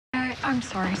I'm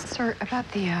sorry, sir,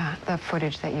 about the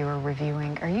footage that you were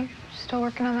reviewing. Are you still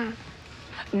working on that?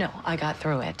 No, I got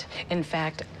through it. In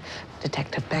fact,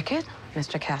 Detective Beckett,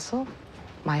 Mr. Castle,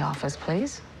 my office,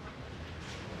 please.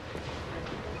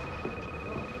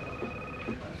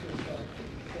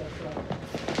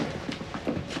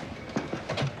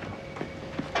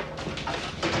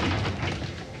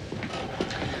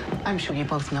 I'm sure you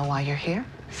both know why you're here.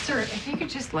 Sir, if you could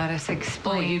just let us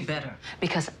explain. Oh, you better.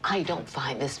 Because I don't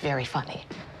find this very funny.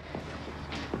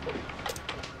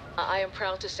 I am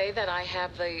proud to say that I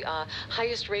have the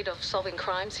highest rate of solving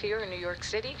crimes here in New York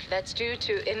City. That's due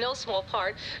to, in no small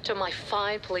part, to my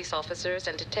fine police officers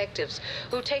and detectives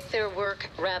who take their work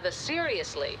rather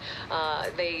seriously.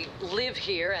 They live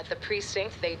here at the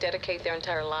precinct. They dedicate their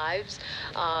entire lives.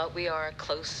 We are a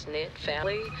close-knit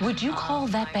family. Would you call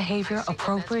that behavior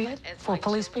appropriate for a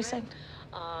police precinct?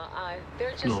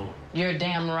 No. You're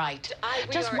damn right.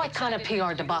 Just what kind of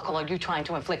PR debacle are you trying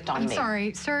to inflict on me? I'm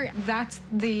sorry, sir, that's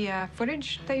the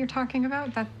footage that you're talking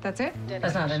about? That's it?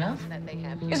 That's not enough?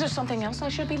 Is there something else I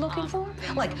should be looking for?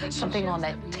 Like something on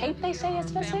that tape they say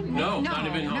is missing? No, not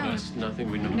even. No, that's nothing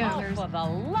we know. No, Oh, for the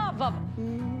love of...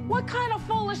 What kind of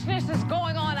foolishness is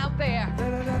going on out there?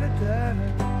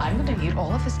 I'm going to need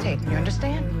all of this tape, you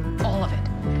understand? All of it.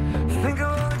 Think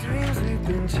of all the dreams we've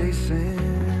been chasing.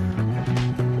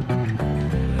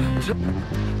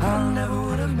 I never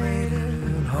would have made